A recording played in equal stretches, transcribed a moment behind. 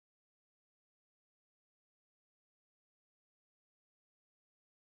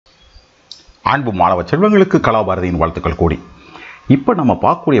அன்பு மாணவ செல்வங்களுக்கு கலாபாரதியின் வாழ்த்துக்கள் கூடி. இப்போ நம்ம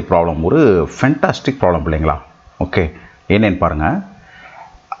பார்க்கக்கூடிய ப்ராப்ளம் ஒரு ஃபென்டாஸ்டிக் ப்ராப்ளம் இல்லைங்களா? ஓகே, என்னன்னு பாருங்க.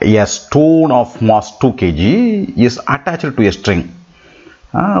 A stone of mass 2 kg is attached to a string.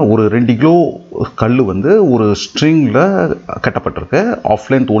 ஒரு 2 கிலோ கல் வந்து ஒரு ஸ்ட்ரிங்கில் கட்டப்பட்டிருக்கு. ஆஃப்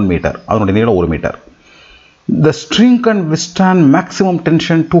லென்த் 1 மீட்டர், அதனுடைய நீளம் 1 metre. The string can withstand maximum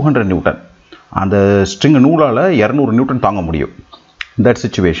tension 200 Newton. அந்த ஸ்ட்ரிங் நூலால் 200 நியூட்டன் தாங்க முடியும். That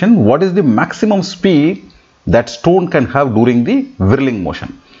situation, what is the maximum speed that stone can have during the whirling motion?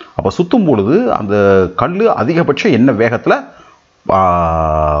 அப்போ சுற்றும் பொழுது அந்த கல் அதிகபட்சம் என்ன வேகத்தில்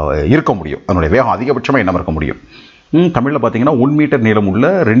இருக்க முடியும், அதனுடைய வேகம் அதிகபட்சமாக என்ன இருக்க முடியும்? தமிழில் பார்த்தீங்கன்னா 1 மீட்டர் நீளம் உள்ள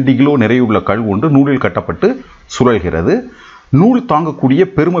 2 கிலோ நிறையுள்ள கல் ஒன்று நூலில் கட்டப்பட்டு சுழல்கிறது. நூல் தாங்கக்கூடிய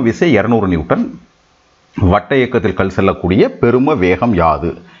பெரும விசை 200 நியூட்டன். வட்ட இயக்கத்தில் கல் செல்லக்கூடிய பெரும வேகம்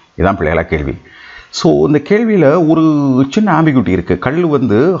யாது? இதுதான் பிள்ளைகளா கேள்வி. ஸோ இந்த கேள்வியில் ஒரு சின்ன ஆம்பிகுட்டி இருக்குது. கல்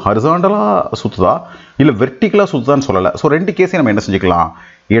வந்து ஹரிசாண்டலாக சுற்றுதா இல்லை வெர்டிக்கலாக சுற்றுதான்னு சொல்லலை. ஸோ 2 கேஸையும் நம்ம என்ன செஞ்சுக்கலாம்,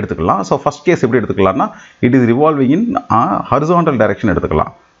 எடுத்துக்கலாம். ஸோ ஃபஸ்ட் கேஸ் எப்படி எடுத்துக்கலாம்னா, it is revolving in horizontal direction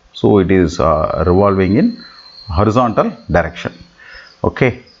எடுத்துக்கலாம். So it is revolving in horizontal direction. Okay,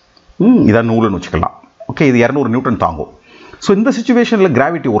 இதான் நூலுன்னு வச்சுக்கலாம். ஓகே, இது 200 நியூட்டன் தாங்கும். ஸோ இந்த சிச்சுவேஷனில்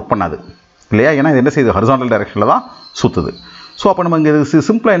கிராவிட்டி ஒர்க் பண்ணாது இல்லையா? ஏன்னா இது என்ன செய்யுது, ஹரிசாண்டல் டைரக்ஷனில் தான் சுற்றுது. ஸோ அப்போ நம்ம இங்கே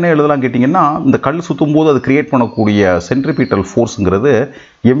சிம்பிளாக என்ன எழுதலாம் கேட்டிங்கன்னா, இந்த கல் சுற்றும் போது அது கிரியேட் பண்ணக்கூடிய சென்ட்ரிபீட்டல் ஃபோர்ஸுங்கிறது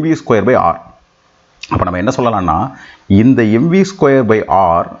mv²/r. அப்போ நம்ம என்ன சொல்லலாம்னா, இந்த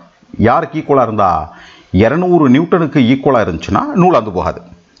mv²/r யாருக்கு ஈக்குவலாக இருந்தால் 200 நியூட்டனுக்கு ஈக்குவலாக இருந்துச்சுன்னா நூல் அந்து போகாது.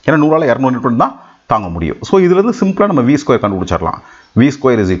 ஏன்னா நூலால் 200 நியூட்டன் தான் தாங்க முடியும். ஸோ இதுலேருந்து சிம்பிளாக நம்ம v² கண்டுபிடிச்சிடலாம். v²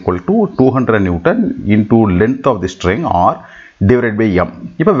 is equal to 200 Newton into length of the string r divided by m.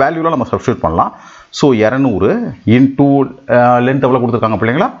 இப்போ வேல்யூலாம் நம்ம சப்ஸ்டியூட் பண்ணலாம். ஸோ 200 இன்டூ லென்த் எவ்வளோ கொடுத்துருக்காங்க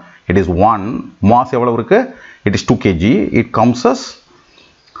பிள்ளைங்களா? It is 1. மாஸ் எவ்வளோ இருக்குது? It is 2 kg. It comes as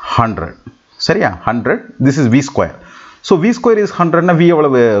 100. சரியா? 100. This is v². So v² is 100னா v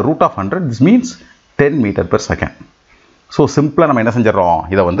எவ்வளவு? √100. This means 10 metre per second. So சிம்பிளாக நம்ம என்ன செஞ்சிடறோம்,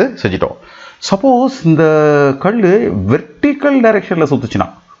 இதை வந்து செஞ்சிட்டோம். சப்போஸ் இந்த கல் வெர்டிக்கல் டைரெக்ஷனில் சுற்றுச்சுன்னா,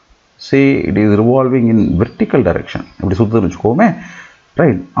 say it is revolving in vertical direction, இப்படி சுற்றுதுன்னு வச்சுக்கோமே,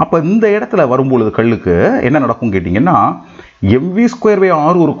 ரைட்? அப்போ இந்த இடத்துல வரும்பொழுது கல்லுக்கு என்ன நடக்கும் கேட்டிங்கன்னா,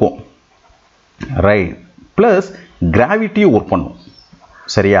 mv²/r இருக்கும், ரைட், ப்ளஸ் கிராவிட்டியும் ஒர்க் பண்ணும்.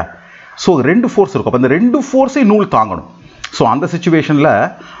 சரியா? ஸோ 2 ஃபோர்ஸ் இருக்கும். அப்போ இந்த 2 ஃபோர்ஸையும் நூல் தாங்கணும். ஸோ அந்த சுச்சுவேஷனில்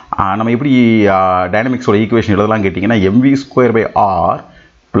நம்ம எப்படி டைனமிக்ஸோட ஈக்குவேஷன் எழுதலாம் கேட்டிங்கன்னா, mv²/r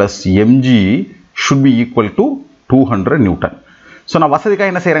plus mg should be equal to 200 Newton. So நான்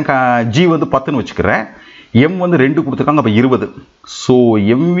வசதிக்காக என்ன செய்கிறேன், g வந்து 10ன்னு வச்சுக்கிறேன், m வந்து 2 கொடுத்துருக்காங்க, அப்போ 20. So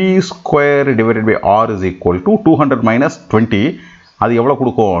mv²/r is equal to 200 minus 20. அது எவ்வளோ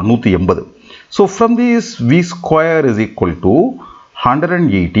கொடுக்கும்? 180. So from this v² is equal to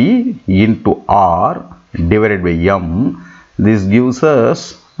 180 into r divided by m. This gives us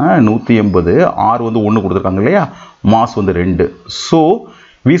 180. r வந்து 1 கொடுத்துருக்காங்க இல்லையா, மாஸ் வந்து 2. ஸோ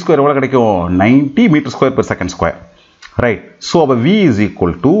v² எவ்வளோ கிடைக்கும்? 90 metre square per second square. Right? So அப்போ v is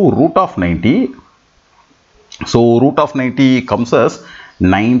equal to √90. So √90 comes as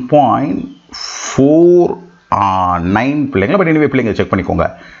 9.49 பிள்ளைங்களா. But anyway பிள்ளைங்க check பண்ணிக்கோங்க,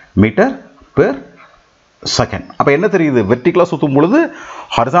 மீட்டர் பெர் செகண்ட். அப்போ என்ன தெரியுது, வெர்டிக்கலாக சுற்றும் பொழுது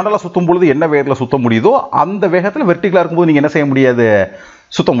ஹரிசாண்டலாக சுற்றும் பொழுது என்ன வேகத்தில் சுற்ற முடியுதோ அந்த வேகத்தில் வெர்டிக்கலாக இருக்கும்போது நீங்கள் என்ன செய்ய முடியாது,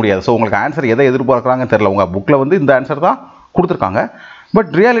 சுற்ற முடியாது. ஸோ உங்களுக்கு ஆன்சர் எதை எதிர்பார்க்குறாங்கன்னு தெரியல. உங்கள் புக்கில் வந்து இந்த ஆன்சர் தான் கொடுத்துருக்காங்க. பட்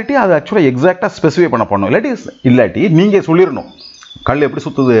ரியாலிட்டி அது ஆக்சுவலாக எக்ஸாக்டாக ஸ்பெசிஃபை பண்ணணும். இல்லாட்டி நீங்கள் சொல்லிடணும், கல் எப்படி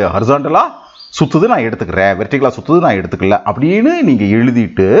சுற்றுது, ஹரிசாண்டலாக சுற்றுது நான் எடுத்துக்கிறேன், வெர்டிக்கலாக சுற்றுது நான் எடுத்துக்கல அப்படின்னு நீங்கள்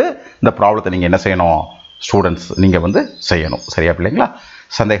எழுதிட்டு இந்த ப்ராப்ளத்தை நீங்கள் என்ன செய்யணும், ஸ்டூடெண்ட்ஸ் நீங்கள் வந்து செய்யணும். சரியா பிள்ளைங்களா?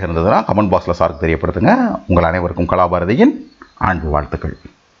 சந்தேகம் இருந்ததுன்னா கமெண்ட் பாக்ஸில் சாருக்கு தெரியப்படுத்துங்க. உங்கள் அனைவருக்கும் கலாபாரதியின் அன்பு வாழ்த்துக்கள்.